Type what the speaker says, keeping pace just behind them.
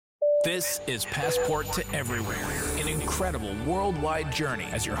This is Passport to Everywhere, an incredible worldwide journey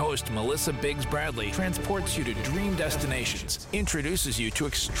as your host, Melissa Biggs Bradley, transports you to dream destinations, introduces you to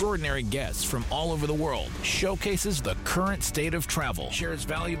extraordinary guests from all over the world, showcases the current state of travel, shares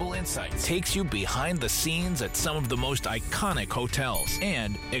valuable insights, takes you behind the scenes at some of the most iconic hotels,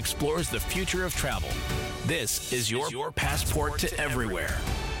 and explores the future of travel. This is your Passport to Everywhere.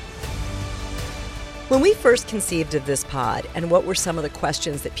 When we first conceived of this pod, and what were some of the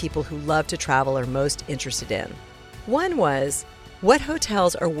questions that people who love to travel are most interested in? One was, what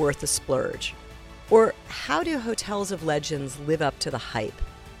hotels are worth a splurge? Or how do hotels of legends live up to the hype?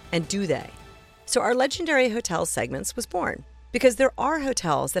 And do they? So our Legendary Hotel segments was born, because there are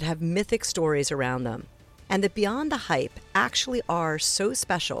hotels that have mythic stories around them, and that beyond the hype actually are so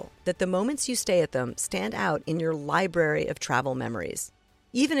special that the moments you stay at them stand out in your library of travel memories.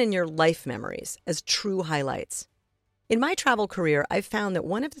 Even in your life memories, as true highlights. In my travel career, I've found that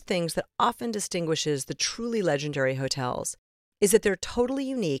one of the things that often distinguishes the truly legendary hotels is that they're totally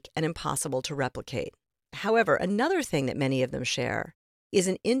unique and impossible to replicate. However, another thing that many of them share is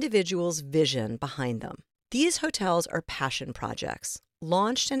an individual's vision behind them. These hotels are passion projects,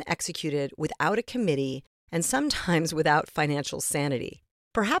 launched and executed without a committee and sometimes without financial sanity.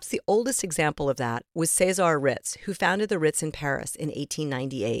 Perhaps the oldest example of that was César Ritz, who founded the Ritz in Paris in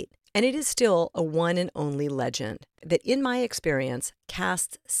 1898. And it is still a one and only legend that, in my experience,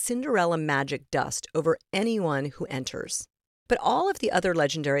 casts Cinderella magic dust over anyone who enters. But all of the other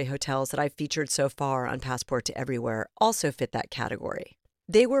legendary hotels that I've featured so far on Passport to Everywhere also fit that category.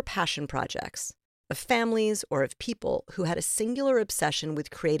 They were passion projects of families or of people who had a singular obsession with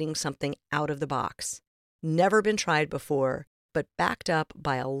creating something out of the box, never been tried before, but backed up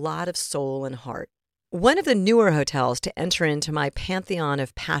by a lot of soul and heart. One of the newer hotels to enter into my pantheon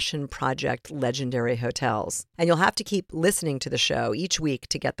of passion project legendary hotels, and you'll have to keep listening to the show each week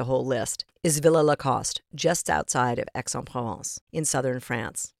to get the whole list, is Villa Coste, just outside of Aix-en-Provence in southern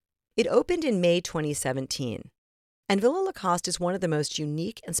France. It opened in May 2017, and Villa Coste is one of the most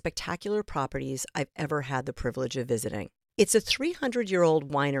unique and spectacular properties I've ever had the privilege of visiting. It's a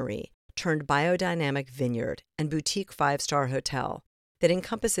 300-year-old winery turned biodynamic vineyard and boutique five-star hotel that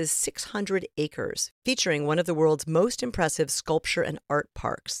encompasses 600 acres, featuring one of the world's most impressive sculpture and art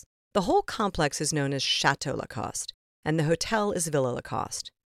parks. The whole complex is known as Chateau Lacoste, and the hotel is Villa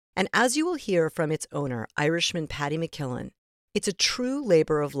Lacoste. And as you will hear from its owner, Irishman Paddy McKillen, it's a true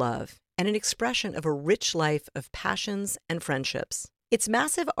labor of love and an expression of a rich life of passions and friendships. Its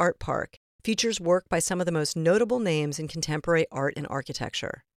massive art park features work by some of the most notable names in contemporary art and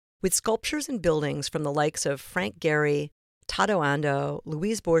architecture, with sculptures and buildings from the likes of Frank Gehry, Tato Ando,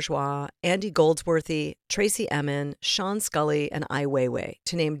 Louise Bourgeois, Andy Goldsworthy, Tracy Emin, Sean Scully, and Ai Weiwei,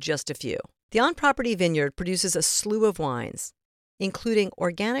 to name just a few. The on-property vineyard produces a slew of wines, including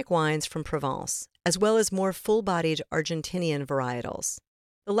organic wines from Provence, as well as more full-bodied Argentinian varietals.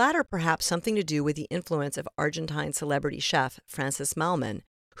 The latter perhaps something to do with the influence of Argentine celebrity chef Francis Malman,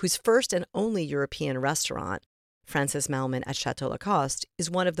 whose first and only European restaurant, Francis Malman at Chateau Lacoste,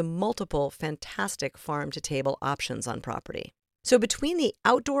 is one of the multiple fantastic farm-to-table options on property. So between the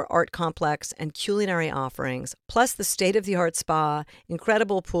outdoor art complex and culinary offerings, plus the state-of-the-art spa,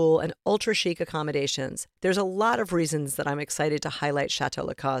 incredible pool, and ultra-chic accommodations, there's a lot of reasons that I'm excited to highlight Chateau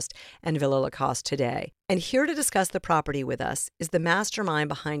Lacoste and Villa Lacoste today. And here to discuss the property with us is the mastermind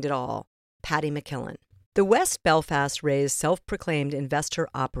behind it all, Paddy McKillen. The West Belfast-raised self-proclaimed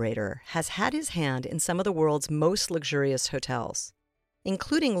investor-operator has had his hand in some of the world's most luxurious hotels,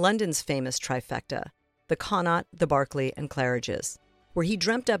 including London's famous trifecta, the Connaught, the Berkeley, and Claridge's, where he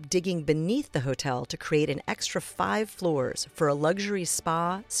dreamt up digging beneath the hotel to create an extra 5 floors for a luxury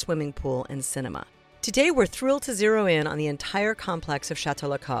spa, swimming pool, and cinema. Today, we're thrilled to zero in on the entire complex of Chateau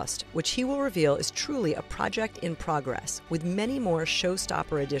Lacoste, which he will reveal is truly a project in progress, with many more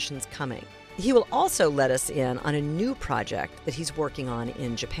showstopper additions coming. He will also let us in on a new project that he's working on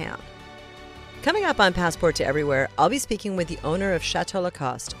in Japan. Coming up on Passport to Everywhere, I'll be speaking with the owner of Chateau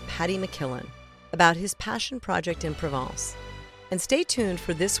Lacoste, Paddy McKillen, about his passion project in Provence. And stay tuned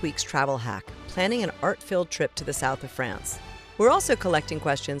for this week's travel hack, planning an art-filled trip to the south of France. We're also collecting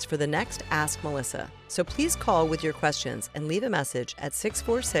questions for the next Ask Melissa, so please call with your questions and leave a message at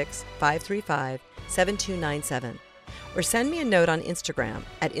 646-535-7297. Or send me a note on Instagram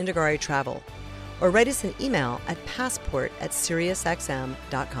at Indigari Travel, or write us an email at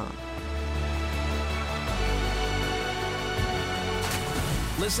passport@SiriusXM.com.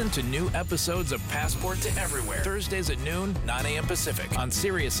 Listen to new episodes of Passport to Everywhere, Thursdays at noon, 9 a.m. Pacific, on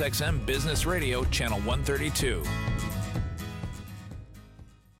SiriusXM Business Radio, Channel 132.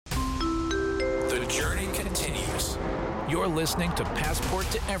 The journey continues. Your You're listening to Passport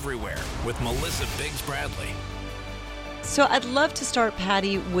to Everywhere with Melissa Biggs Bradley. So I'd love to start,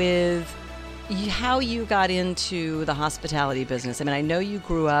 Patty, with how you got into the hospitality business. I mean, I know you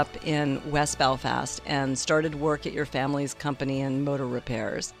grew up in West Belfast and started work at your family's company in motor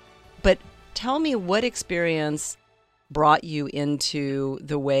repairs. But tell me what experience brought you into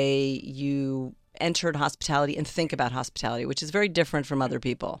the way you entered hospitality and think about hospitality, which is very different from other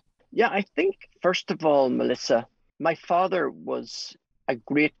people. Yeah, I think, first of all, Melissa, my father was a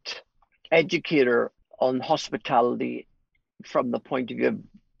great educator on hospitality from the point of view of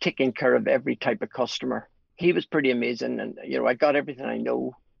taking care of every type of customer. He was pretty amazing. And, I got everything I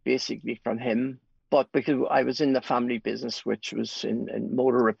know basically from him. But because I was in the family business, which was in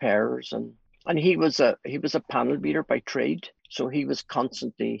motor repairs, and he was a panel beater by trade. So he was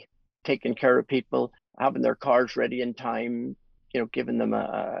constantly taking care of people, having their cars ready in time, giving them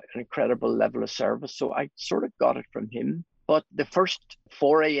an incredible level of service. So I sort of got it from him. But the first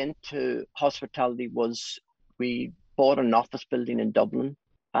foray into hospitality was we bought an office building in Dublin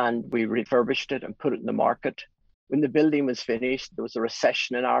and we refurbished it and put it in the market. When the building was finished, there was a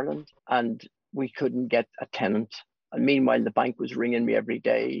recession in Ireland and we couldn't get a tenant. And meanwhile, the bank was ringing me every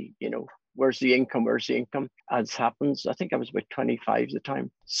day, where's the income? Where's the income? As happens, I think I was about 25 at the time.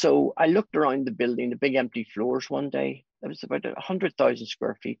 So I looked around the building, the big empty floors one day. It was about 100,000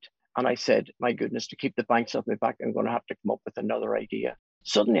 square feet. And I said, my goodness, to keep the banks off my back, I'm going to have to come up with another idea.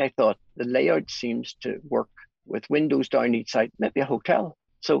 Suddenly I thought the layout seems to work with windows down each side, maybe a hotel.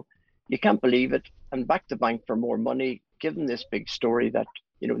 So you can't believe it. And back to the bank for more money, give them this big story that,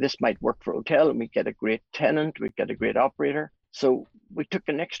 this might work for a hotel and we get a great tenant, we get a great operator. So we took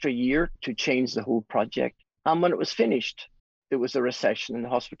an extra year to change the whole project. And when it was finished, there was a recession in the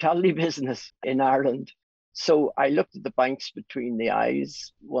hospitality business in Ireland. So I looked at the banks between the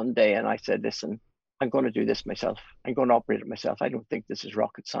eyes one day and I said, listen, I'm going to do this myself. I'm going to operate it myself. I don't think this is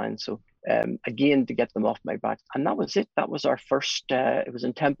rocket science. So again, to get them off my back. And that was it. That was our first, it was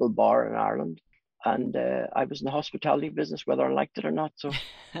in Temple Bar in Ireland. And I was in the hospitality business, whether I liked it or not. So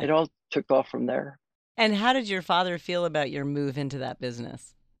it all took off from there. And how did your father feel about your move into that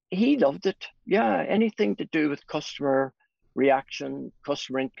business? He loved it. Yeah, anything to do with customer reaction,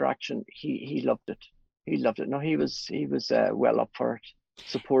 customer interaction, he loved it. He loved it. No, he was well up for it.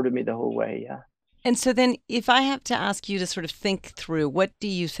 Supported me the whole way. Yeah. And so then if I have to ask you to sort of think through, what do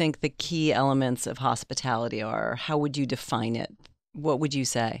you think the key elements of hospitality are? How would you define it? What would you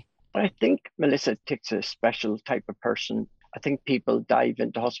say? I think, Melissa, it takes a special type of person. I think people dive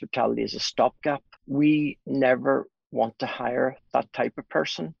into hospitality as a stopgap. We never want to hire that type of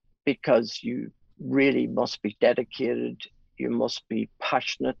person because you really must be dedicated. You must be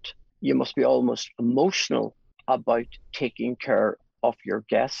passionate. You must be almost emotional about taking care of your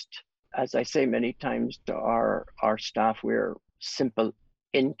guest. As I say many times to our staff, we're simple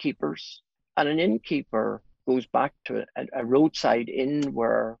innkeepers. And an innkeeper goes back to a roadside inn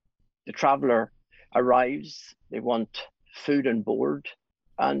where the traveler arrives, they want food and board.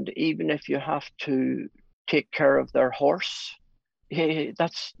 And even if you have to take care of their horse, hey,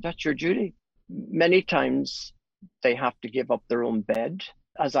 that's your duty. Many times they have to give up their own bed.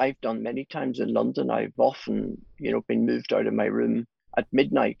 As I've done many times in London, I've often, been moved out of my room at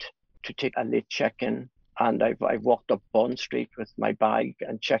midnight to take a late check-in. And I've walked up Bond Street with my bag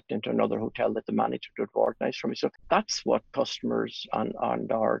and checked into another hotel that the manager would organize for me. So that's what customers and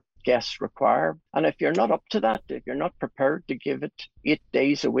our guests require. And if you're not up to that, if you're not prepared to give it 8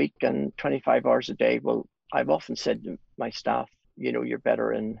 days a week and 25 hours a day, well, I've often said to my staff, you're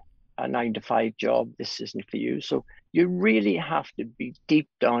better in a 9-to-5 job. This isn't for you. So you really have to be deep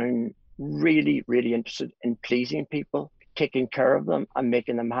down, really, really interested in pleasing people, taking care of them and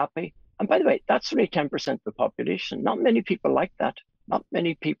making them happy. And by the way, that's only 10% of the population. Not many people like that. Not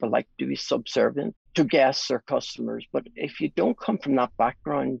many people like to be subservient to guests or customers. But if you don't come from that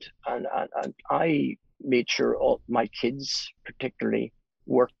background, and I made sure all my kids particularly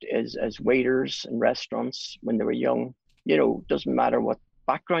worked as waiters in restaurants when they were young. Doesn't matter what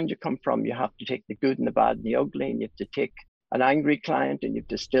background you come from, you have to take the good and the bad and the ugly, and you have to take an angry client and you have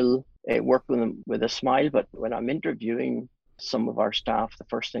to still work with them with a smile. But when I'm interviewing some of our staff, the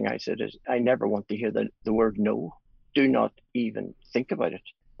first thing I said is, I never want to hear the word no. Do not even think about it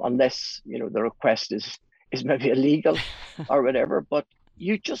unless, the request is maybe illegal or whatever. But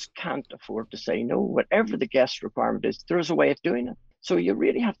you just can't afford to say no. Whatever the guest requirement is, there is a way of doing it. So you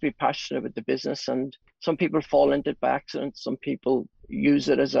really have to be passionate about the business. And some people fall into it by accident. Some people use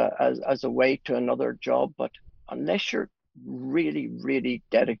it as a way to another job. But unless you're really, really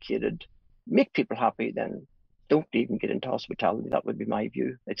dedicated, make people happy, then don't even get into hospitality. That would be my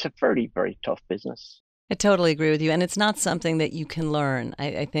view. It's a very, very tough business. I totally agree with you. And it's not something that you can learn.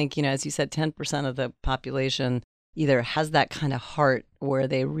 I think, as you said, 10% of the population either has that kind of heart where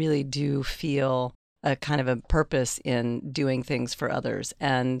they really do feel a kind of a purpose in doing things for others.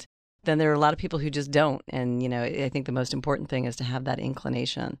 And then there are a lot of people who just don't. And, I think the most important thing is to have that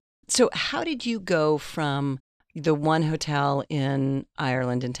inclination. So how did you go from the one hotel in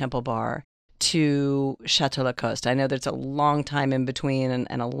Ireland in Temple Bar to Chateau Lacoste? I know there's a long time in between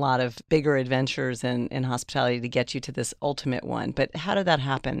and a lot of bigger adventures in hospitality to get you to this ultimate one. But how did that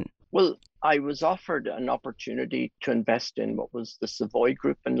happen? Well, I was offered an opportunity to invest in what was the Savoy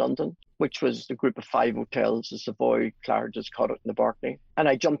Group in London, which was the group of 5 hotels, the Savoy, Claridge's, Coste, and the Berkeley. And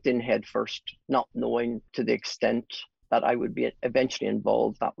I jumped in head first, not knowing to the extent that I would be eventually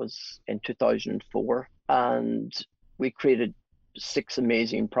involved. That was in 2004. And we created 6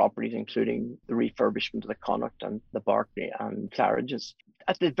 amazing properties, including the refurbishment of the Connaught and the Berkeley and Claridge's.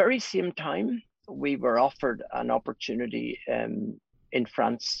 At the very same time, we were offered an opportunity in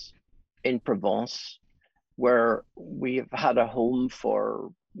France, in Provence, where we've had a home for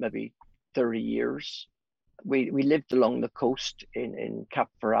maybe 30 years. We lived along the coast in Cap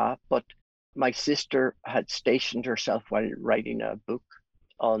Ferrat, but my sister had stationed herself while writing a book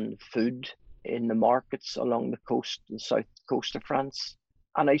on food in the markets along the coast, the south coast of France.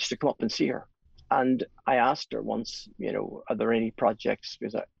 And I used to come up and see her. And I asked her once, are there any projects?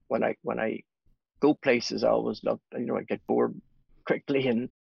 Because when I go places, I always love, I get bored quickly, and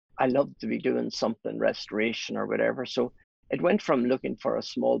I love to be doing something, restoration or whatever. So it went from looking for a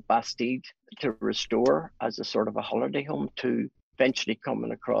small Bastide to restore as a sort of a holiday home to eventually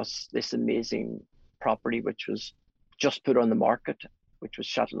coming across this amazing property, which was just put on the market, which was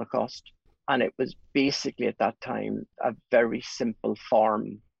Chateau Lacoste. And it was basically at that time a very simple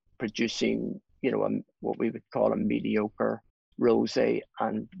farm producing, what we would call a mediocre rosé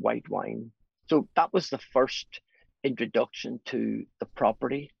and white wine. So that was the first introduction to the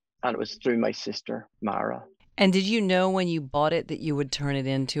property, and it was through my sister, Mara. And did you know when you bought it that you would turn it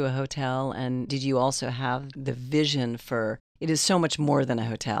into a hotel? And did you also have the vision for, it is so much more than a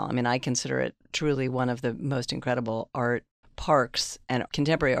hotel. I mean, I consider it truly one of the most incredible art parks and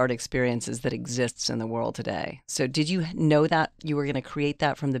contemporary art experiences that exists in the world today. So did you know that you were going to create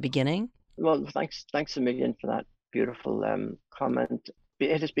that from the beginning? Well, thanks a million for that beautiful comment.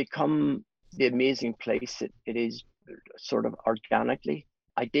 It has become the amazing place it is sort of organically.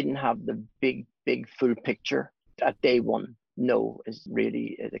 I didn't have the big full picture at day one. No is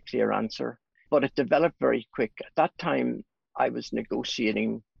really the clear answer. But it developed very quick. At that time, I was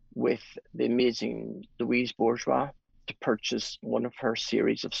negotiating with the amazing Louise Bourgeois to purchase one of her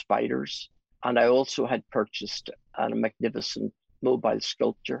series of spiders. And I also had purchased a magnificent mobile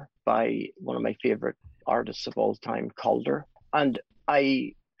sculpture by one of my favorite artists of all time, Calder. And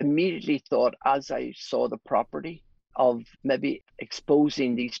I immediately thought, as I saw the property, of maybe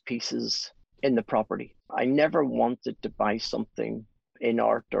exposing these pieces in the property. I never wanted to buy something in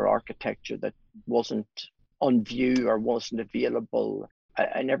art or architecture that wasn't on view or wasn't available.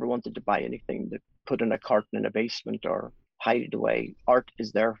 I never wanted to buy anything that put in a carton in a basement or hide it away. Art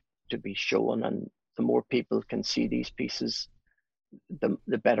is there to be shown, and the more people can see these pieces,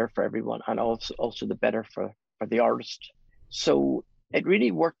 the better for everyone, and also the better for the artist. So it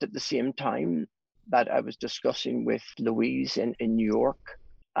really worked at the same time that I was discussing with Louise in New York,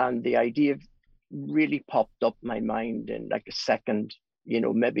 and the idea really popped up my mind in like a second.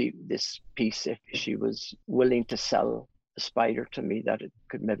 Maybe this piece, if she was willing to sell the spider to me, that it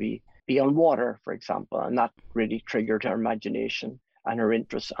could maybe be on water, for example, and that really triggered her imagination and her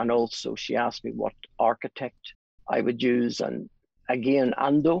interest. And also she asked me what architect I would use, and again,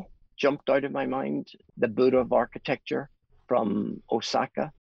 Ando jumped out of my mind, the Buddha of architecture from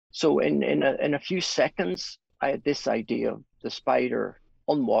Osaka. So in a few seconds, I had this idea of the spider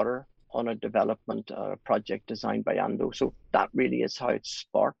on water on a development project designed by Ando. So that really is how it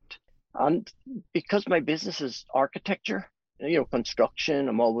sparked. And because my business is architecture, construction,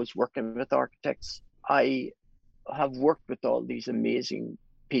 I'm always working with architects. I have worked with all these amazing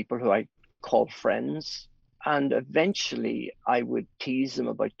people who I call friends. And eventually I would tease them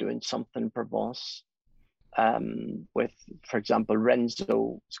about doing something in Provence. With, for example,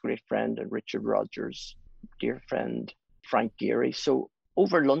 Renzo's great friend, and Richard Rogers, dear friend, Frank Gehry. So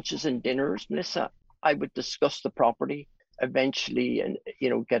over lunches and dinners, Melissa, I would discuss the property eventually, and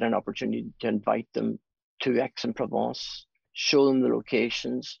get an opportunity to invite them to Aix-en-Provence, show them the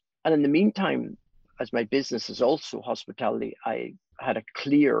locations. And in the meantime, as my business is also hospitality, I had a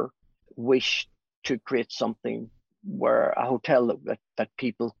clear wish to create something where a hotel that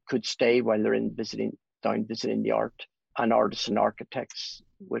people could stay while they're visiting the art, and artists and architects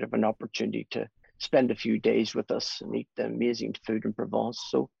would have an opportunity to spend a few days with us and eat the amazing food in Provence.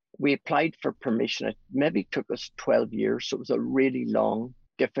 So we applied for permission. It maybe took us 12 years. So it was a really long,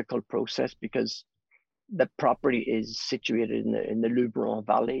 difficult process because the property is situated in the Luberon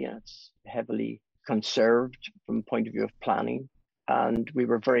Valley, and it's heavily conserved from the point of view of planning. And we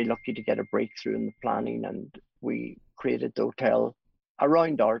were very lucky to get a breakthrough in the planning, and we created the hotel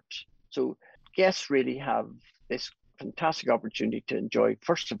around art. So guests really have this fantastic opportunity to enjoy,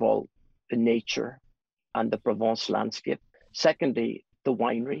 first of all, the nature and the Provence landscape. Secondly, the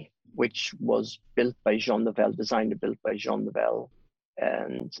winery, which was built by Jean Nouvel, designed and built by Jean Nouvel.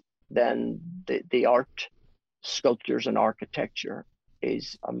 And then the art, sculptures and architecture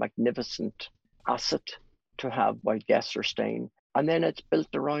is a magnificent asset to have while guests are staying. And then it's built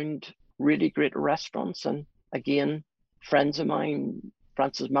around really great restaurants. And again, friends of mine,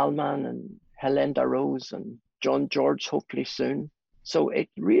 Francis Malman and Hélène Darroze and John George, hopefully soon. So it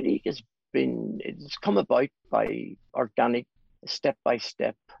really it's come about by organic,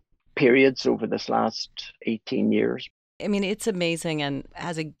 step-by-step periods over this last 18 years. I mean, it's amazing. And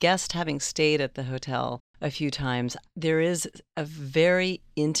as a guest, having stayed at the hotel a few times, there is a very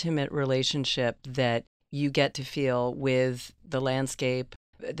intimate relationship that you get to feel with the landscape,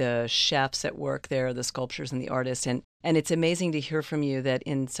 the chefs at work there, the sculptures and the artists. And it's amazing to hear from you that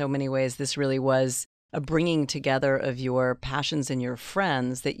in so many ways, this really was a bringing together of your passions and your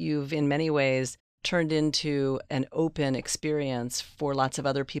friends that you've in many ways turned into an open experience for lots of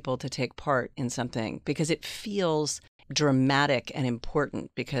other people to take part in something, because it feels dramatic and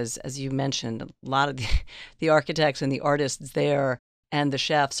important. Because as you mentioned, a lot of the architects and the artists there and the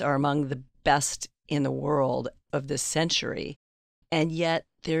chefs are among the best in the world of this century. And yet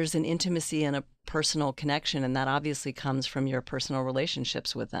there's an intimacy and a personal connection, and that obviously comes from your personal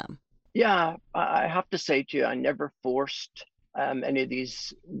relationships with them. Yeah, I have to say to you, I never forced any of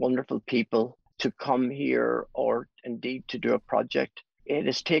these wonderful people to come here or indeed to do a project. It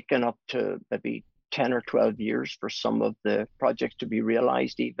has taken up to maybe 10 or 12 years for some of the projects to be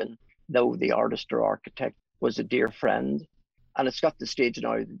realized, even though the artist or architect was a dear friend. And it's got to the stage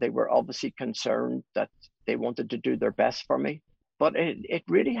now that they were obviously concerned that they wanted to do their best for me. But it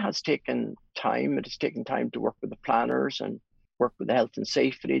really has taken time. It has taken time to work with the planners and work with the health and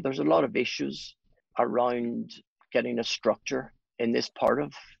safety. There's a lot of issues around getting a structure in this part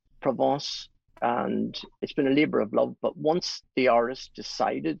of Provence. And it's been a labor of love. But once the artist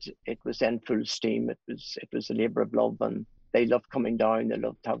decided, it was then full steam. It was a labor of love, and they loved coming down. They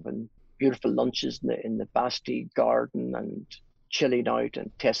loved having beautiful lunches in the Bastille garden and chilling out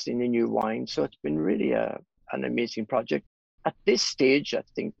and testing the new wine. So it's been really an amazing project. At this stage, I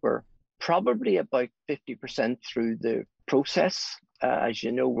think we're probably about 50% through the process. As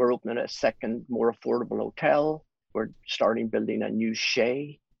you know, we're opening a second, more affordable hotel. We're starting building a new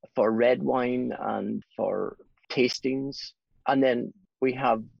Chez for red wine and for tastings. And then we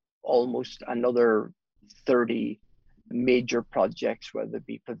have almost another 30 major projects, whether it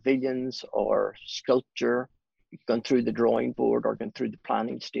be pavilions or sculpture, gone through the drawing board or gone through the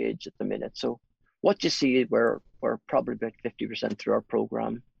planning stage at the minute. So what you see, we're probably about 50% through our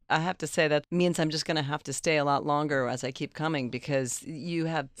program. I have to say that means I'm just going to have to stay a lot longer as I keep coming, because you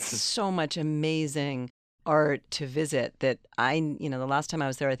have so much amazing art to visit that the last time I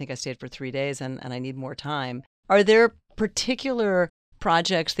was there, I think I stayed for 3 days and I need more time. Are there particular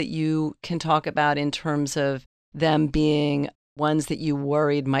projects that you can talk about in terms of them being ones that you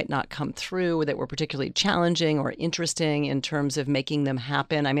worried might not come through, or that were particularly challenging or interesting in terms of making them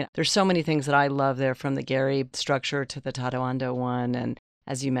happen? I mean, there's so many things that I love there, from the Gary structure to the Tatoando one. And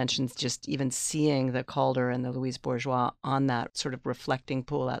as you mentioned, just even seeing the Calder and the Louise Bourgeois on that sort of reflecting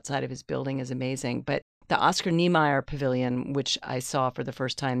pool outside of his building is amazing. But the Oscar Niemeyer Pavilion, which I saw for the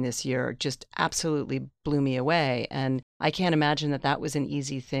first time this year, just absolutely blew me away. And I can't imagine that was an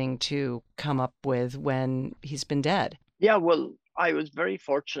easy thing to come up with when he's been dead. Yeah, well, I was very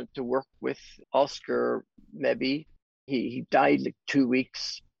fortunate to work with Oscar. Maybe he died like 2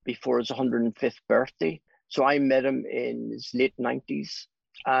 weeks before his 105th birthday. So I met him in his late 90s,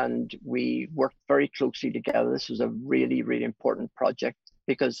 and we worked very closely together. This was a really, really important project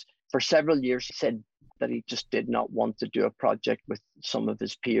because for several years he said that he just did not want to do a project with some of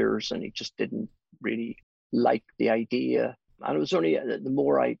his peers, and he just didn't really like the idea. And it was only the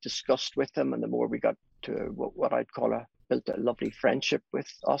more I discussed with him and the more we got to what I'd call built a lovely friendship with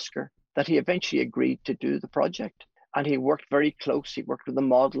Oscar, that he eventually agreed to do the project. And he worked very close. He worked with the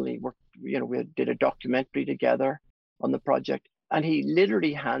model. He worked, we did a documentary together on the project. And he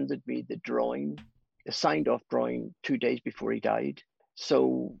literally handed me the drawing, the signed off drawing, 2 days before he died.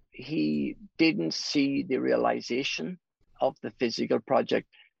 So he didn't see the realization of the physical project,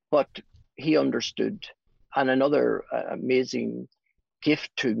 but he understood. And another amazing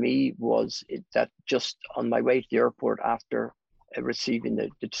gift to me was that just on my way to the airport after receiving the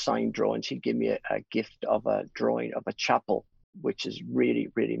design drawings, he gave me a gift of a drawing of a chapel, which is really,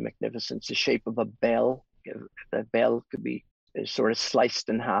 really magnificent. It's the shape of a bell. The bell could be sort of sliced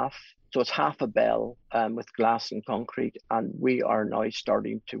in half. So it's half a bell with glass and concrete. And we are now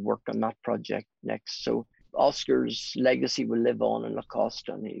starting to work on that project next. So Oscar's legacy will live on in Coste,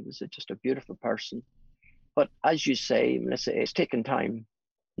 and he was just a beautiful person. But as you say, Melissa, it's taken time.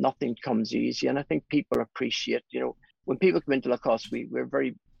 Nothing comes easy. And I think people appreciate, when people come into Coste, we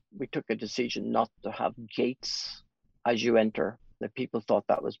took a decision not to have gates as you enter. That people thought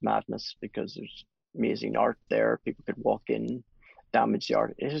that was madness because there's amazing art there. People could walk in, damage the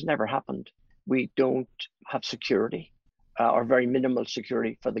art. It has never happened. We don't have security or very minimal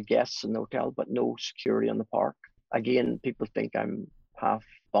security for the guests in the hotel, but no security on the park. Again, people think I'm half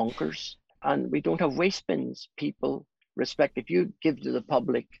bonkers. And we don't have waste bins. People respect, if you give to the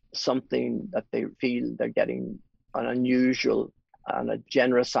public something that they feel they're getting an unusual and a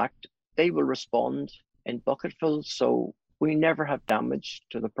generous act, they will respond in bucketfuls. So we never have damage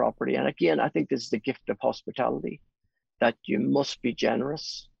to the property. And again, I think this is the gift of hospitality, that you must be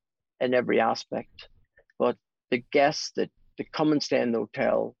generous in every aspect. But the guests that come and stay in the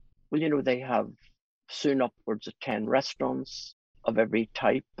hotel, well, they have soon upwards of 10 restaurants of every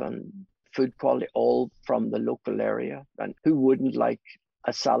type and food quality, all from the local area. And who wouldn't like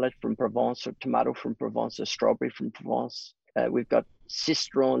a salad from Provence, or tomato from Provence, a strawberry from Provence? We've got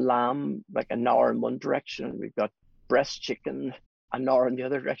cistron lamb, like an hour in one direction. We've got breast chicken, an hour in the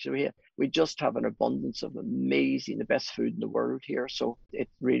other direction. We just have an abundance of amazing, the best food in the world here. So it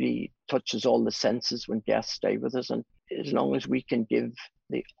really touches all the senses when guests stay with us. And as long as we can give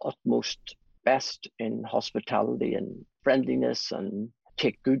the utmost best in hospitality and friendliness and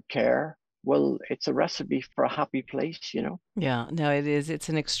take good care, well, it's a recipe for a happy place, Yeah, no, it is. It's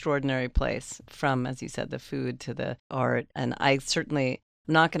an extraordinary place, from, as you said, the food to the art. And I'm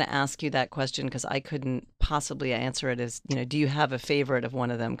not going to ask you that question because I couldn't possibly answer it as, do you have a favorite of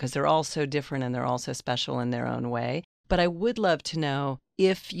one of them? Because they're all so different and they're all so special in their own way. But I would love to know,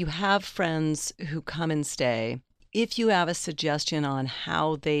 if you have friends who come and stay, if you have a suggestion on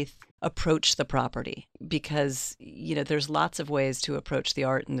how they approach the property, because there's lots of ways to approach the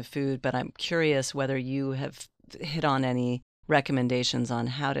art and the food, but I'm curious whether you have hit on any recommendations on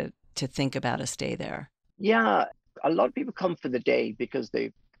how to think about a stay there. Yeah, a lot of people come for the day because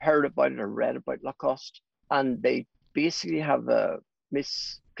they've heard about it or read about Coste, and they basically have a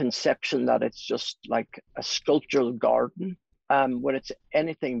misconception that it's just like a sculptural garden, when it's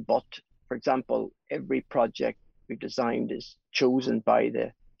anything but. For example, every project we designed is chosen by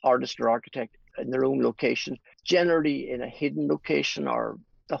the artist or architect in their own location, generally in a hidden location, or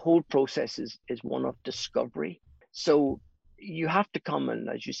the whole process is one of discovery. So you have to come and,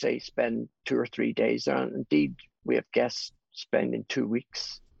 as you say, spend 2 or 3 days there. And indeed, we have guests spending 2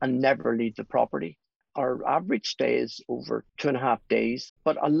 weeks and never leave the property. Our average stay is over 2.5 days,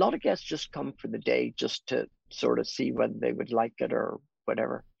 but a lot of guests just come for the day just to sort of see whether they would like it or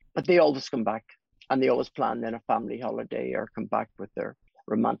whatever. But they always come back, and they always plan then a family holiday or come back with their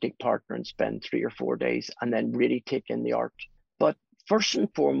romantic partner and spend 3 or 4 days and then really take in the art. But first and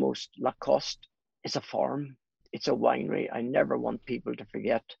foremost, Coste is a farm. It's a winery. I never want people to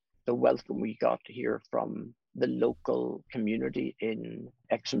forget the welcome we got here from the local community in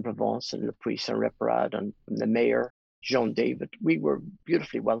Aix-en-Provence and Le Puy-Saint-Reparade, and from the mayor, Jean David. We were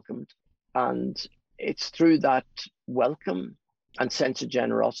beautifully welcomed. And it's through that welcome and sense of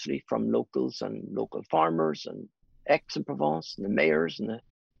generosity from locals and local farmers and Aix-en-Provence and the mayors and the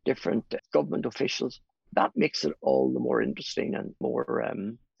different government officials, that makes it all the more interesting and more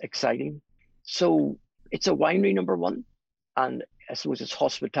exciting. So it's a winery, number one, and I suppose it's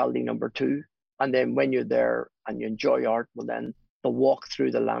hospitality, number two. And then when you're there and you enjoy art, well, then the walk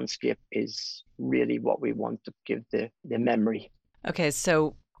through the landscape is really what we want to give the memory. Okay,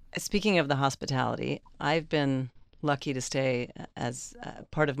 so speaking of the hospitality, I've been lucky to stay as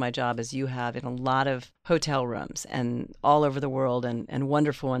part of my job, as you have, in a lot of hotel rooms and all over the world, and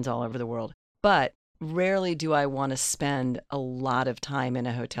wonderful ones all over the world. But rarely do I want to spend a lot of time in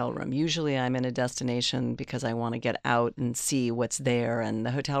a hotel room. Usually I'm in a destination because I want to get out and see what's there, and the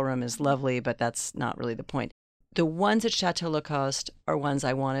hotel room is lovely, but that's not really the point. The ones at Chateau Lacoste are ones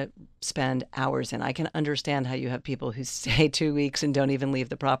I want to spend hours in. I can understand how you have people who stay 2 weeks and don't even leave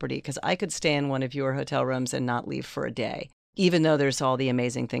the property, because I could stay in one of your hotel rooms and not leave for a day, even though there's all the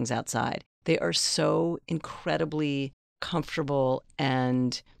amazing things outside. They are so incredibly comfortable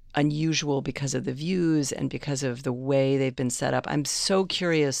and unusual because of the views and because of the way they've been set up. I'm so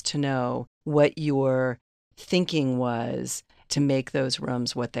curious to know what your thinking was to make those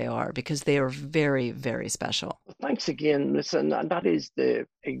rooms what they are, because they are very, very special. Thanks again, listen, and that is the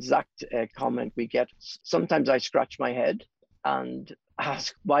exact comment we get. Sometimes I scratch my head and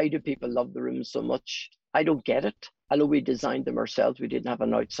ask, why do people love the rooms so much? I don't get it. Although we designed them ourselves, we didn't have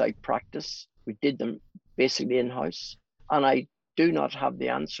an outside practice. We did them basically in-house. And I do not have the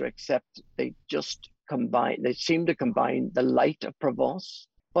answer, except they seem to combine the light of Provence,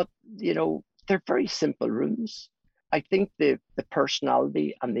 but they're very simple rooms. I think the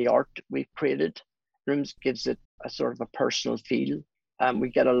personality and the art we've created rooms gives it a sort of a personal feel. We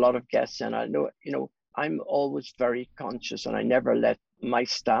get a lot of guests, and I know, I'm always very conscious, and I never let my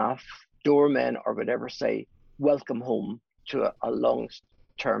staff, doormen or whatever, say welcome home to a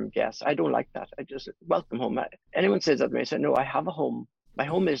long-term guest. I don't like that. I just welcome home. Anyone says that to me, I say, no, I have a home. My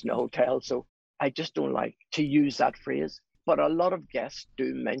home isn't a hotel, so I just don't like to use that phrase. But a lot of guests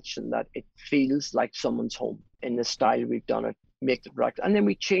do mention that it feels like someone's home in the style we've done it, make it right. And then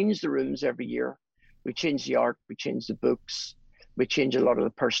we change the rooms every year. We change the art, we change the books, we change a lot of the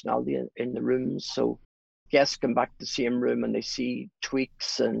personality in the rooms. So guests come back to the same room and they see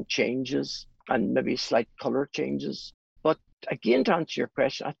tweaks and changes and maybe slight color changes. But again, to answer your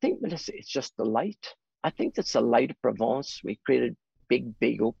question, I think, Melissa, it's just the light. I think that's the light of Provence. We created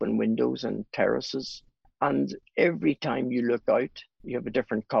big open windows and terraces. And every time you look out, you have a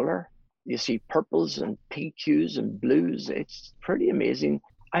different color. You see purples and pink hues and blues. It's pretty amazing.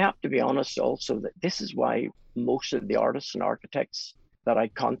 I have to be honest also that this is why most of the artists and architects that I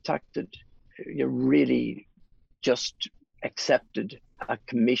contacted really just accepted a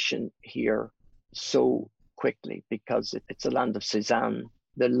commission here so quickly, because it's a land of Cézanne.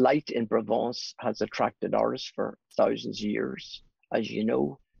 The light in Provence has attracted artists for thousands of years. As you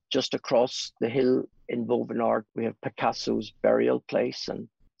know, just across the hill in Vauvenargues, we have Picasso's burial place, and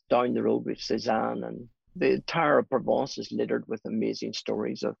down the road we have Cézanne, and the entire Provence is littered with amazing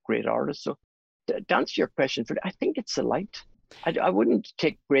stories of great artists. So to answer your question, I think it's the light. I wouldn't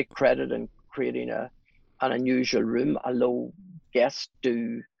take great credit in creating an unusual room, although guests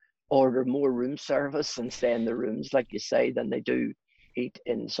do order more room service and stay in the rooms, like you say, than they do eat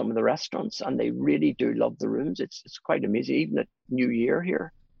in some of the restaurants. And they really do love the rooms. It's quite amazing. Even at New Year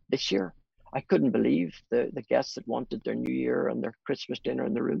here this year, I couldn't believe the guests that wanted their New Year and their Christmas dinner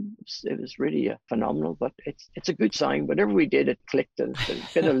in the room. It was really phenomenal, but it's a good sign. Whatever we did, it clicked, and a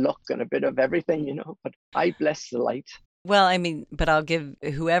bit of luck and a bit of everything, but I bless the light. Well, I mean, but I'll give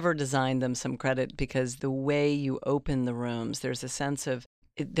whoever designed them some credit, because the way you open the rooms, there's a sense of,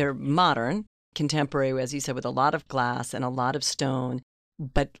 they're modern, contemporary, as you said, with a lot of glass and a lot of stone,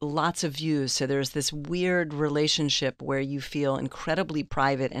 but lots of views. So there's this weird relationship where you feel incredibly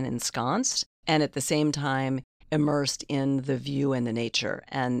private and ensconced, and at the same time immersed in the view and the nature.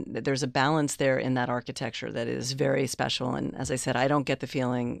 And there's a balance there in that architecture that is very special. And as I said, I don't get the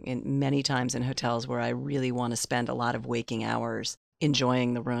feeling many times in hotels where I really want to spend a lot of waking hours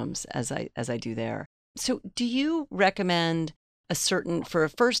enjoying the rooms as I do there. So do you recommend for a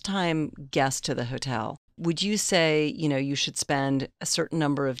first-time guest to the hotel, would you say, you should spend a certain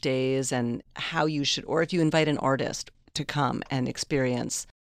number of days, and how you should, or if you invite an artist to come and experience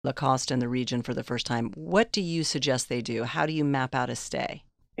La Coste and the region for the first time, what do you suggest they do? How do you map out a stay?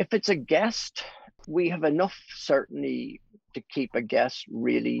 If it's a guest, we have enough certainty to keep a guest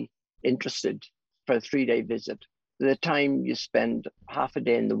really interested for a 3-day visit. The time you spend half a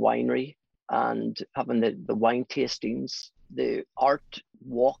day in the winery and having the wine tastings, the art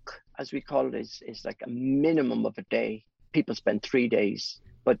walk, as we call it, is like a minimum of a day. People spend 3 days,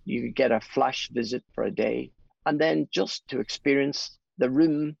 but you get a flash visit for a day. And then just to experience the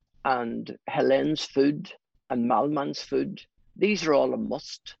room and Helene's food and Malman's food, these are all a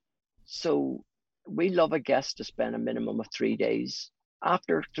must. So we love a guest to spend a minimum of 3 days.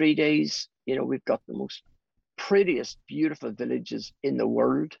 After 3 days, we've got the most prettiest, beautiful villages in the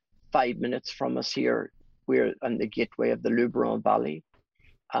world. 5 minutes from us here, we're on the gateway of the Luberon Valley,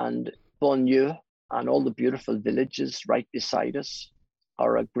 and Bonnieu and all the beautiful villages right beside us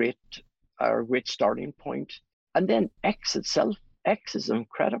are a great starting point. And then Aix itself, Aix is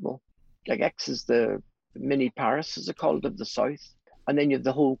incredible. Like Aix is the mini Paris, as it's called, of the south. And then you have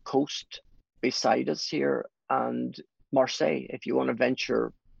the whole coast beside us here, and Marseille. If you want to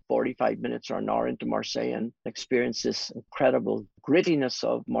venture 45 minutes or an hour into Marseille and experience this incredible grittiness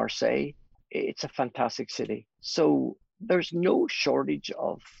of Marseille, it's a fantastic city. So there's no shortage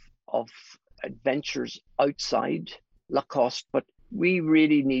of adventures outside La Coste, but we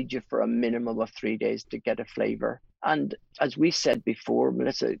really need you for a minimum of 3 days to get a flavor. And as we said before,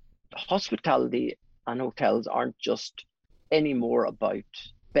 Melissa, hospitality and hotels aren't just anymore about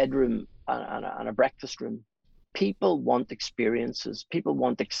bedroom and a breakfast room. People want experiences. People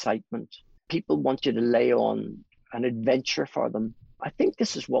want excitement. People want you to lay on an adventure for them. I think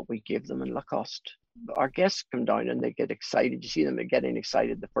this is what we give them in Lacoste. Our guests come down and they get excited. You see them getting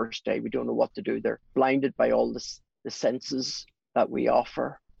excited the first day. We don't know what to do. They're blinded by all the senses that we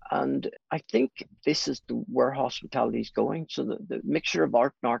offer. And I think this is where hospitality is going. So the mixture of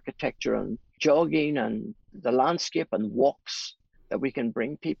art and architecture and jogging and the landscape and walks that we can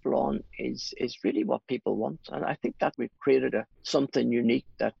bring people on is really what people want. And I think that we've created something unique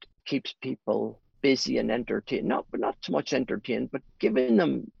that keeps people busy and entertained. Not so much entertained, but giving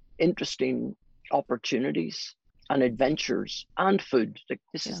them interesting opportunities and adventures and food. Like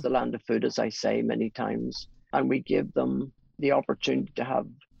this is the land of food, as I say many times. And we give them the opportunity to have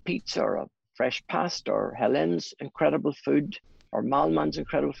pizza or a fresh pasta or Helen's incredible food or Malman's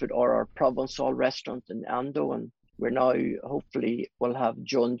incredible food or our Provençal restaurant in Ando. And we're now hopefully will have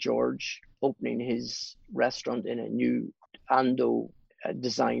John George opening his restaurant in a new Ando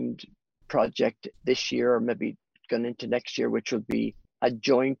designed project this year, or maybe going into next year, which will be a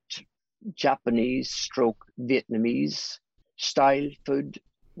joint Japanese stroke Vietnamese style food,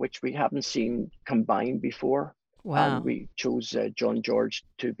 which we haven't seen combined before. Wow. And we chose John George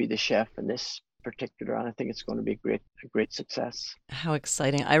to be the chef in this particular, and I think it's going to be a great success. How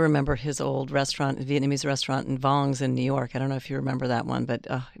exciting. I remember his old restaurant, Vietnamese restaurant in Vong's in New York. I don't know if you remember that one, but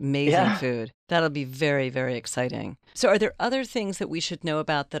amazing food. That'll be very, very exciting. So are there other things that we should know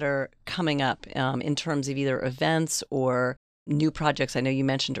about that are coming up in terms of either events or new projects? I know you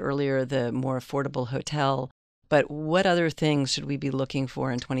mentioned earlier the more affordable hotel, but what other things should we be looking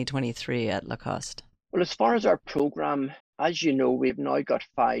for in 2023 at Lacoste? Well, as far as our program, as you know, we've now got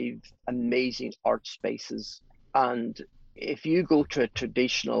 5 amazing art spaces. And if you go to a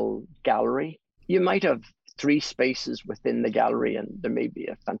traditional gallery, you might have 3 spaces within the gallery and there may be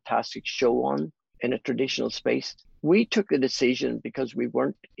a fantastic show on in a traditional space. We took a decision because we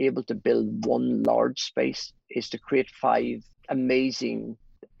weren't able to build one large space, is to create 5 amazing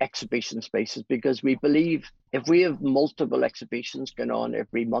exhibition spaces, because we believe if we have multiple exhibitions going on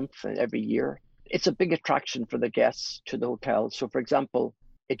every month and every year, it's a big attraction for the guests to the hotel. So for example,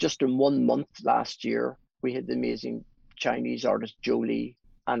 just in 1 month last year, we had the amazing Chinese artist Jolie,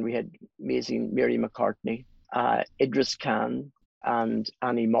 and we had amazing Mary McCartney, Idris Khan and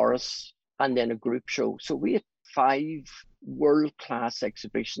Annie Morris, and then a group show. So we had 5 world-class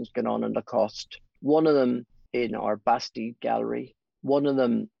exhibitions going on in Lacoste. One of them in our Bastide Gallery, one of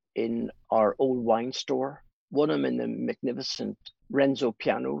them in our old wine store, one of them in the magnificent Renzo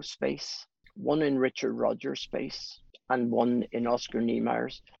Piano space, one in Richard Rogers space, and one in Oscar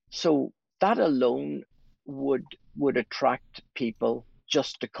Niemeyer's. So that alone would attract people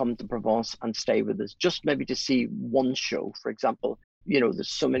just to come to Provence and stay with us, just maybe to see one show. For example, you know, there's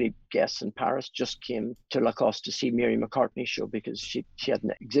so many guests in Paris just came to Lacoste to see Mary McCartney's show because she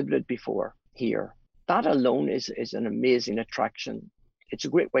hadn't exhibited before here. That alone is an amazing attraction. It's a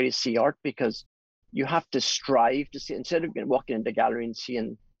great way to see art because you have to strive to see, instead of walking into the gallery and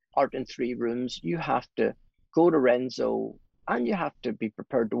seeing art in 3 rooms, you have to go to Renzo and you have to be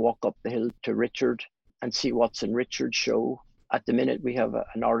prepared to walk up the hill to Richard and see what's in Richard's show. At the minute, we have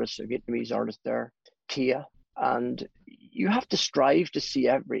an artist, a Vietnamese artist there, Tia, and you have to strive to see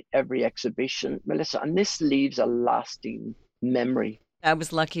every exhibition, Melissa, and this leaves a lasting memory. I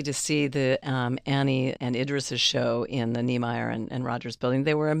was lucky to see the Annie and Idris's show in the Niemeyer and Rogers building.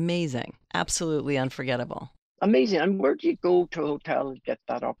 They were amazing, absolutely unforgettable. Amazing. And where do you go to a hotel and get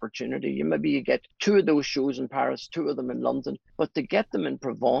that opportunity? Maybe you get 2 of those shows in Paris, 2 of them in London, but to get them in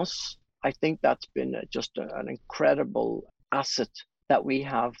Provence, I think that's been just an incredible asset that we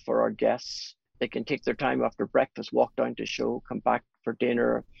have for our guests. They can take their time after breakfast, walk down to a show, come back for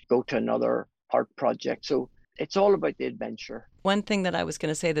dinner, go to another art project. So it's all about the adventure. One thing that I was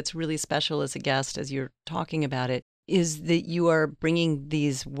going to say that's really special as a guest, as you're talking about it, is that you are bringing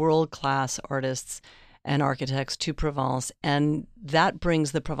these world-class artists and architects to Provence, and that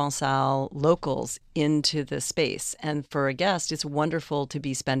brings the Provençal locals into the space. And for a guest, it's wonderful to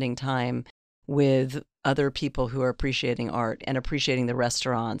be spending time with other people who are appreciating art and appreciating the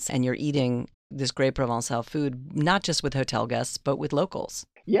restaurants, and you're eating this great Provençal food, not just with hotel guests, but with locals.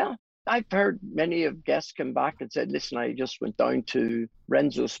 Yeah. I've heard many of guests come back and said, listen, I just went down to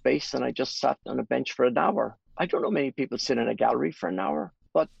Renzo's space and I just sat on a bench for an hour. I don't know many people sit in a gallery for an hour,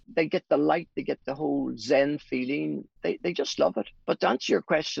 but they get the light, they get the whole Zen feeling. They just love it. But to answer your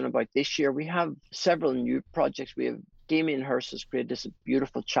question about this year, we have several new projects. We have Damien Hirst has created this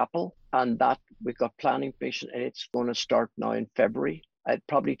beautiful chapel, and that we've got planning permission, and it's going to start now in February. It'd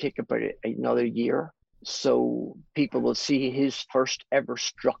probably take about another year. So people will see his first ever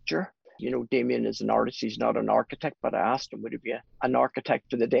structure. You know, Damien is an artist. He's not an architect, but I asked him, would he be an architect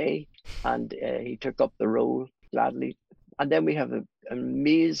for the day? And he took up the role gladly. And then we have an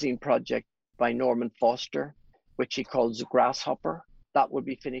amazing project by Norman Foster, which he calls the Grasshopper. That will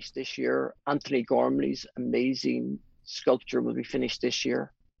be finished this year. Anthony Gormley's amazing sculpture will be finished this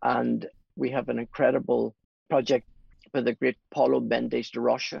year. And we have an incredible project by the great Paulo Mendes de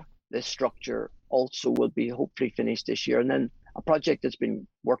Rocha. This structure also will be hopefully finished this year. And then a project that's been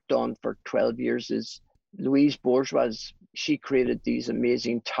worked on for 12 years is Louise Bourgeois. She created these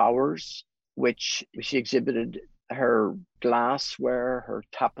amazing towers, which she exhibited her glassware, her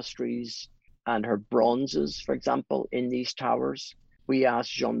tapestries, and her bronzes, for example, in these towers. We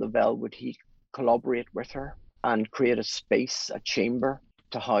asked Jean Nouvel, would he collaborate with her and create a space, a chamber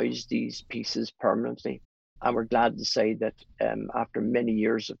to house these pieces permanently. And we're glad to say that after many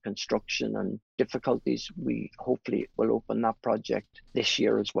years of construction and difficulties, we hopefully will open that project this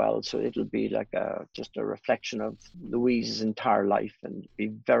year as well. So it'll be like just a reflection of Louise's entire life and be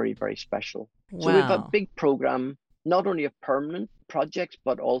very, very special. Wow. So we have a big program, not only of permanent projects,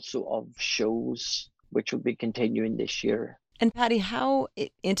 but also of shows, which will be continuing this year. And Patty, how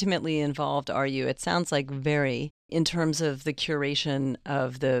intimately involved are you? It sounds like very, in terms of the curation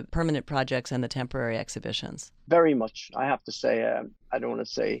of the permanent projects and the temporary exhibitions. Very much. I have to say, I don't want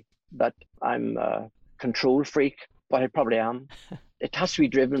to say that I'm a control freak, but I probably am. It has to be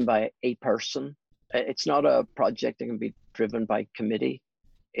driven by a person. It's not a project that can be driven by committee.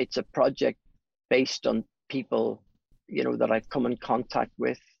 It's a project based on people, you know, that I've come in contact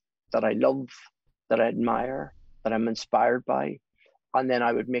with, that I love, that I admire, that I'm inspired by. And then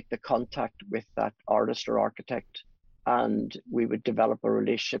I would make the contact with that artist or architect, and we would develop a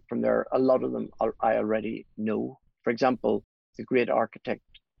relationship from there. A lot of them I already know. For example, the great architect,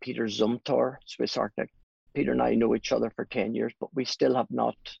 Peter Zumthor, Swiss architect. Peter and I know each other for 10 years, but we still have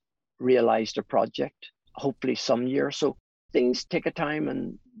not realized a project, hopefully some year. So things take a time,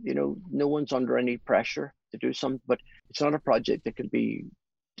 and, you know, no one's under any pressure to do something, but it's not a project that could be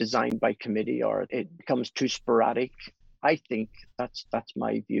designed by committee or it becomes too sporadic. I think that's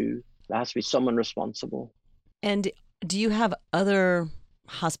my view. There has to be someone responsible. And do you have other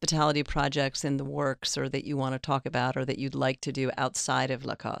hospitality projects in the works or that you want to talk about or that you'd like to do outside of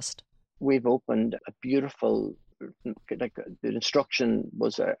Lacoste? We've opened a beautiful, like the instruction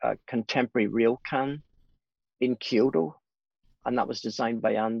was a contemporary ryokan in Kyoto, and that was designed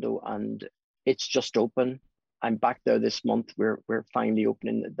by Ando, and it's just open. I'm back there this month. We're finally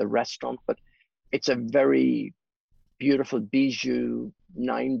opening the restaurant, but it's a very beautiful bijou,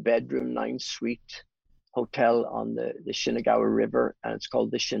 9-bedroom, 9-suite hotel on the Shinagawa River, and it's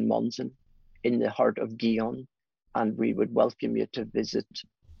called the Shinmonsen in the heart of Gion. And we would welcome you to visit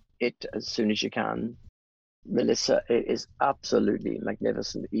it as soon as you can. Melissa, it is absolutely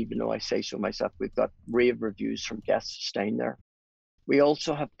magnificent, even though I say so myself. We've got rave reviews from guests staying there. We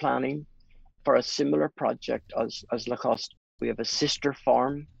also have planning for a similar project as Lacoste. We have a sister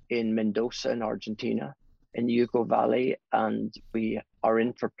farm in Mendoza in Argentina, in the Uco Valley, and we are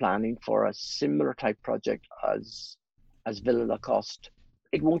in for planning for a similar type project as Villa Lacoste.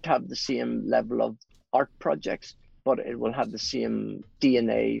 It won't have the same level of art projects, but it will have the same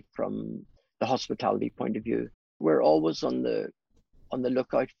DNA from the hospitality point of view. We're always on the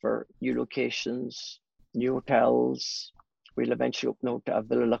lookout for new locations, new hotels. We'll eventually open a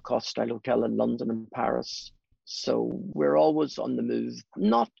Villa Lacoste style hotel in London and Paris. So we're always on the move,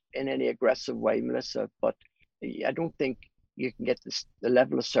 not in any aggressive way, Melissa, but I don't think you can get the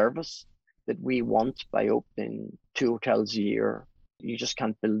level of service that we want by opening 2 hotels a year. You just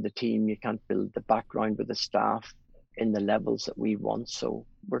can't build the team. You can't build the background with the staff in the levels that we want. So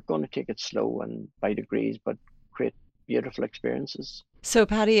we're going to take it slow and by degrees, but create beautiful experiences. So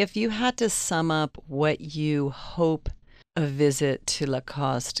Patty, if you had to sum up what you hope a visit to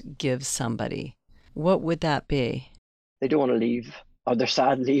Lacoste gives somebody, what would that be? They don't want to leave, or they're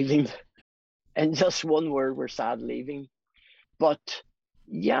sad leaving. In just one word, we're sad leaving. But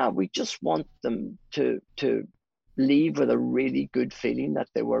yeah, we just want them to leave with a really good feeling that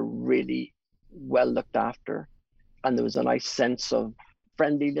they were really well looked after. And there was a nice sense of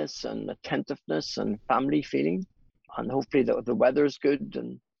friendliness and attentiveness and family feeling. And hopefully the weather's good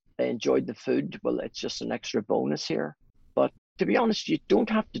and they enjoyed the food. Well, it's just an extra bonus here. But to be honest, you don't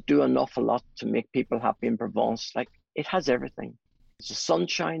have to do an awful lot to make people happy in Provence. Like, it has everything. It's the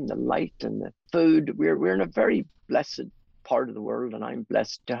sunshine, the light, and the food. We're in a very blessed part of the world, and I'm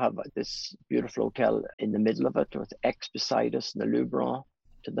blessed to have this beautiful hotel in the middle of it with Aix beside us and the Luberon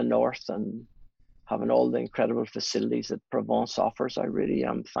to the north, and having all the incredible facilities that Provence offers. I really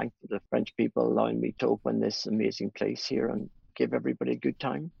am thankful to the French people allowing me to open this amazing place here and give everybody a good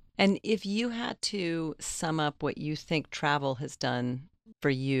time. And if you had to sum up what you think travel has done for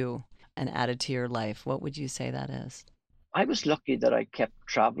you and added to your life, what would you say that is? I was lucky that I kept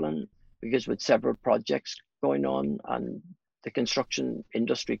traveling, because with several projects going on and the construction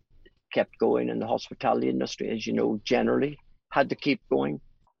industry kept going, and the hospitality industry, as you know, generally had to keep going.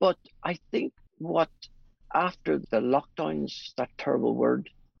 But I think after the lockdowns, that terrible word,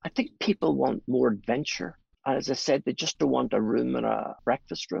 I think people want more adventure. And as I said, they just don't want a room and a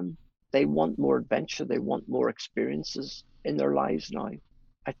breakfast room. They want more adventure. They want more experiences in their lives now.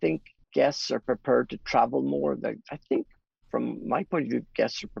 I think guests are prepared to travel more. I think from my point of view,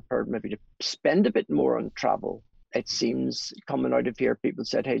 guests are prepared maybe to spend a bit more on travel. It seems coming out of here, people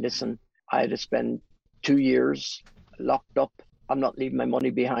said, hey, listen, I had to spend 2 years locked up. I'm not leaving my money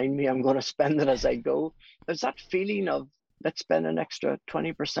behind me. I'm going to spend it as I go. There's that feeling of, let's spend an extra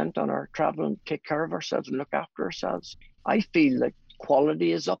 20% on our travel and take care of ourselves and look after ourselves. I feel like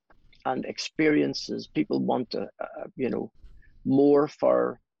quality is up and experiences. People want more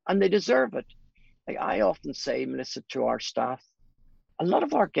for, and they deserve it. Like I often say, Melissa, to our staff, a lot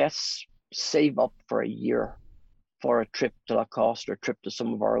of our guests save up for a year for a trip to La Coste or a trip to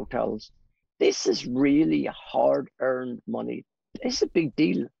some of our hotels. This is really hard-earned money. It's a big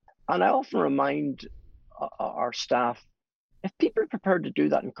deal. And I often remind our staff, if people are prepared to do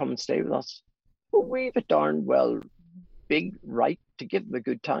that and come and stay with us, well, we've a darn big right to give them a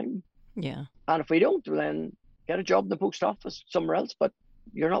good time. Yeah. And if we don't, then get a job in the post office somewhere else, but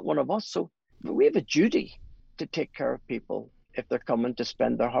you're not one of us. So we have a duty to take care of people if they're coming to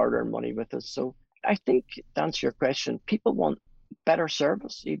spend their hard-earned money with us. So I think, to answer your question, people want better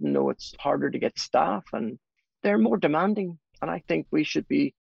service, even though it's harder to get staff and they're more demanding. And I think we should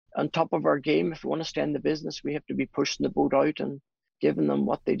be on top of our game. If we want to stay in the business, we have to be pushing the boat out and giving them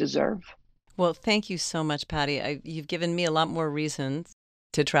what they deserve. Well, thank you so much, Patty. You've given me a lot more reasons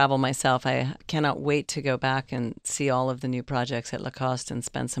to travel myself. I cannot wait to go back and see all of the new projects at Lacoste and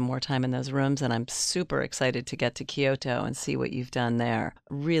spend some more time in those rooms. And I'm super excited to get to Kyoto and see what you've done there.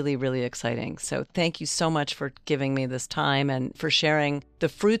 Really, really exciting. So thank you so much for giving me this time and for sharing the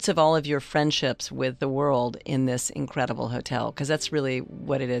fruits of all of your friendships with the world in this incredible hotel, because that's really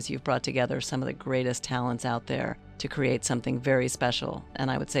what it is. You've brought together some of the greatest talents out there to create something very special. And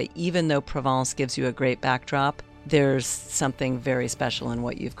I would say, even though Provence gives you a great backdrop, there's something very special in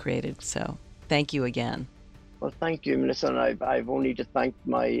what you've created. So thank you again. Well, thank you, Melissa. And I've only to thank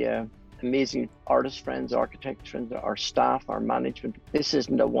my amazing artist friends, architect friends, our staff, our management. This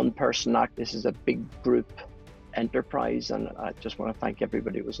isn't a one-person act. This is a big group enterprise. And I just want to thank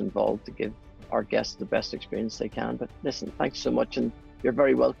everybody who was involved to give our guests the best experience they can. But listen, thanks so much. And you're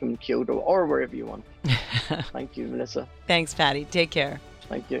very welcome in Kyoto or wherever you want. Thank you, Melissa. Thanks, Patty. Take care.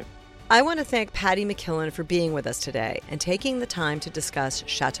 Thank you. I want to thank Patty McKillen for being with us today and taking the time to discuss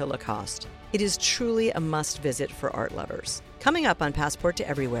Chateau Lacoste. It is truly a must-visit for art lovers. Coming up on Passport to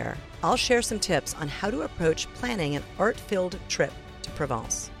Everywhere, I'll share some tips on how to approach planning an art-filled trip to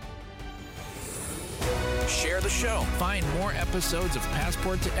Provence. Share the show. Find more episodes of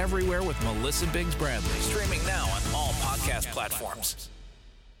Passport to Everywhere with Melissa Biggs Bradley, streaming now on all podcast platforms.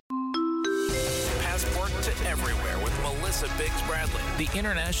 Passport to Everywhere with Melissa Biggs Bradley. The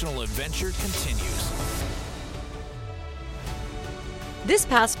international adventure continues. This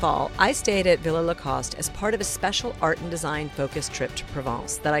past fall, I stayed at Villa Lacoste as part of a special art and design-focused trip to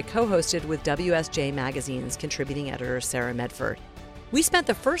Provence that I co-hosted with WSJ Magazine's contributing editor Sarah Medford. We spent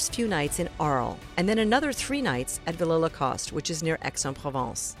the first few nights in Arles and then another 3 nights at Villa Lacoste, which is near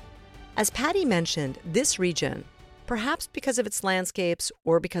Aix-en-Provence. As Patty mentioned, this region, perhaps because of its landscapes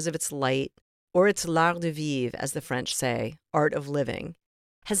or because of its light, or its l'art de vivre, as the French say, art of living,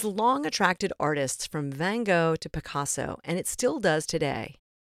 has long attracted artists from Van Gogh to Picasso, and it still does today.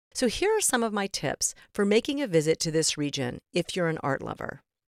 So here are some of my tips for making a visit to this region if you're an art lover.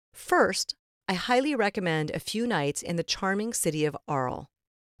 First, I highly recommend a few nights in the charming city of Arles,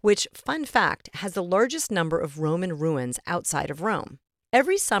 which, fun fact, has the largest number of Roman ruins outside of Rome.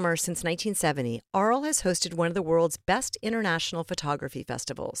 Every summer since 1970, Arles has hosted one of the world's best international photography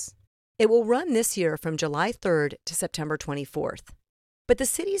festivals. It will run this year from July 3rd to September 24th. But the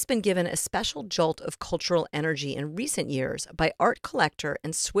city's been given a special jolt of cultural energy in recent years by art collector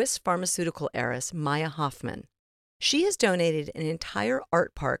and Swiss pharmaceutical heiress Maya Hoffman. She has donated an entire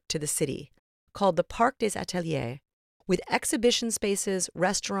art park to the city, called the Parc des Ateliers, with exhibition spaces,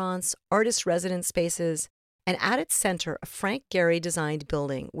 restaurants, artist residence spaces, and at its center, a Frank Gehry-designed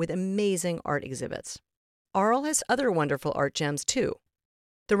building with amazing art exhibits. Arles has other wonderful art gems, too.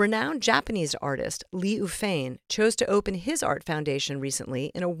 The renowned Japanese artist Lee Ufane chose to open his art foundation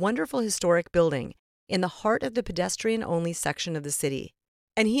recently in a wonderful historic building in the heart of the pedestrian-only section of the city,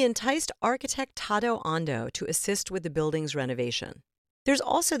 and he enticed architect Tado Ando to assist with the building's renovation. There's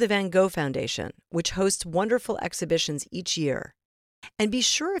also the Van Gogh Foundation, which hosts wonderful exhibitions each year. And be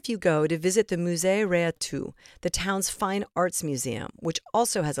sure if you go to visit the Musée Réatou, the town's fine arts museum, which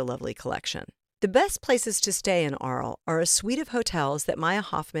also has a lovely collection. The best places to stay in Arles are a suite of hotels that Maya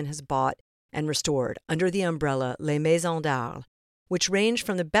Hoffman has bought and restored under the umbrella Les Maisons d'Arles, which range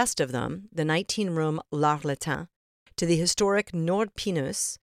from the best of them, the 19-room L'Arletin, to the historic Nord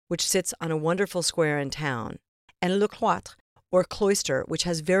Pinus, which sits on a wonderful square in town, and Le Cloître, or Cloister, which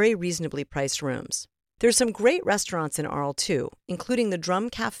has very reasonably priced rooms. There's some great restaurants in Arles, too, including the Drum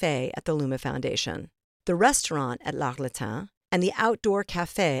Café at the Luma Foundation, the restaurant at L'Arletin, and the outdoor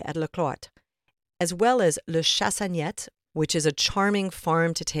café at Le Cloître, as well as Le Chassagnette, which is a charming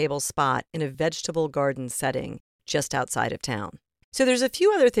farm-to-table spot in a vegetable garden setting just outside of town. So there's a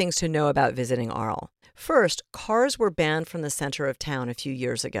few other things to know about visiting Arles. First, cars were banned from the center of town a few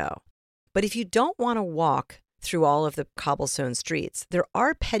years ago. But if you don't want to walk through all of the cobblestone streets, there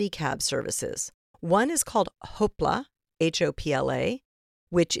are pedicab services. One is called Hopla, H-O-P-L-A,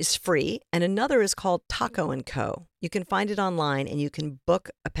 which is free, and another is called Taco & Co. You can find it online, and you can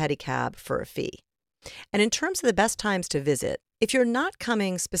book a pedicab for a fee. And in terms of the best times to visit, if you're not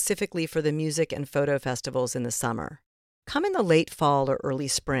coming specifically for the music and photo festivals in the summer, come in the late fall or early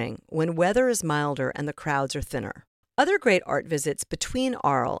spring when weather is milder and the crowds are thinner. Other great art visits between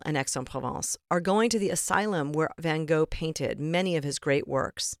Arles and Aix-en-Provence are going to the asylum where Van Gogh painted many of his great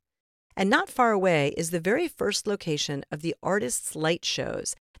works. And not far away is the very first location of the artists' light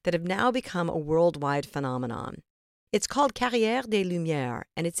shows that have now become a worldwide phenomenon. It's called Carrière des Lumières,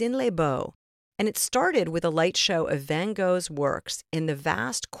 and it's in Les Baux, and it started with a light show of Van Gogh's works in the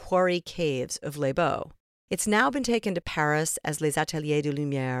vast quarry caves of Les Baux. It's now been taken to Paris as Les Ateliers de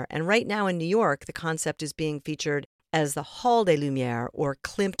Lumière, and right now in New York, the concept is being featured as the Hall des Lumières, or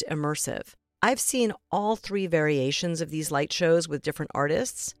Klimt Immersive. I've seen all three variations of these light shows with different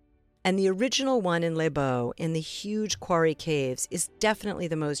artists, and the original one in Les Baux in the huge quarry caves is definitely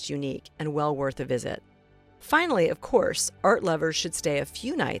the most unique and well worth a visit. Finally, of course, art lovers should stay a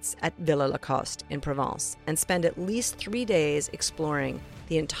few nights at Villa La Coste in Provence and spend at least 3 days exploring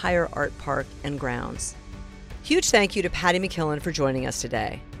the entire art park and grounds. Huge thank you to Patty McKillen for joining us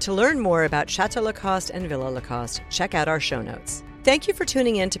today. To learn more about Chateau Lacoste and Villa Lacoste, check out our show notes. Thank you for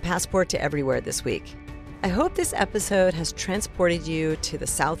tuning in to Passport to Everywhere this week. I hope this episode has transported you to the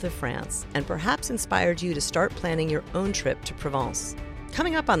south of France and perhaps inspired you to start planning your own trip to Provence.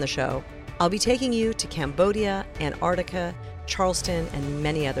 Coming up on the show, I'll be taking you to Cambodia, Antarctica, Charleston, and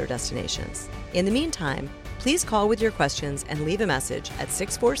many other destinations. In the meantime, please call with your questions and leave a message at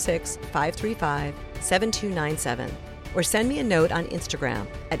 646-535-7297 or send me a note on Instagram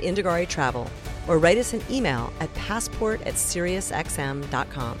at Indigari Travel or write us an email at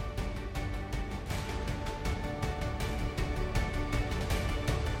passport@SiriusXM.com.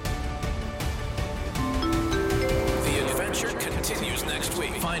 Continues next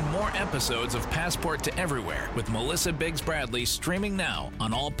week. Find more episodes of Passport to Everywhere with Melissa Biggs Bradley streaming now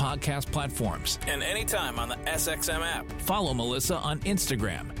on all podcast platforms and anytime on the SXM app. Follow Melissa on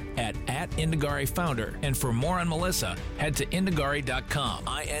Instagram at @IndigariFounder. And for more on Melissa, head to Indigari.com.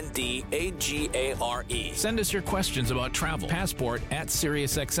 INDAGARE. Send us your questions about travel.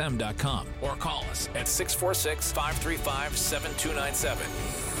 Passport@SiriusXM.com or call us at 646-535-7297.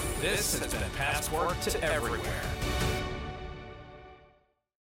 This has been Passport to Everywhere.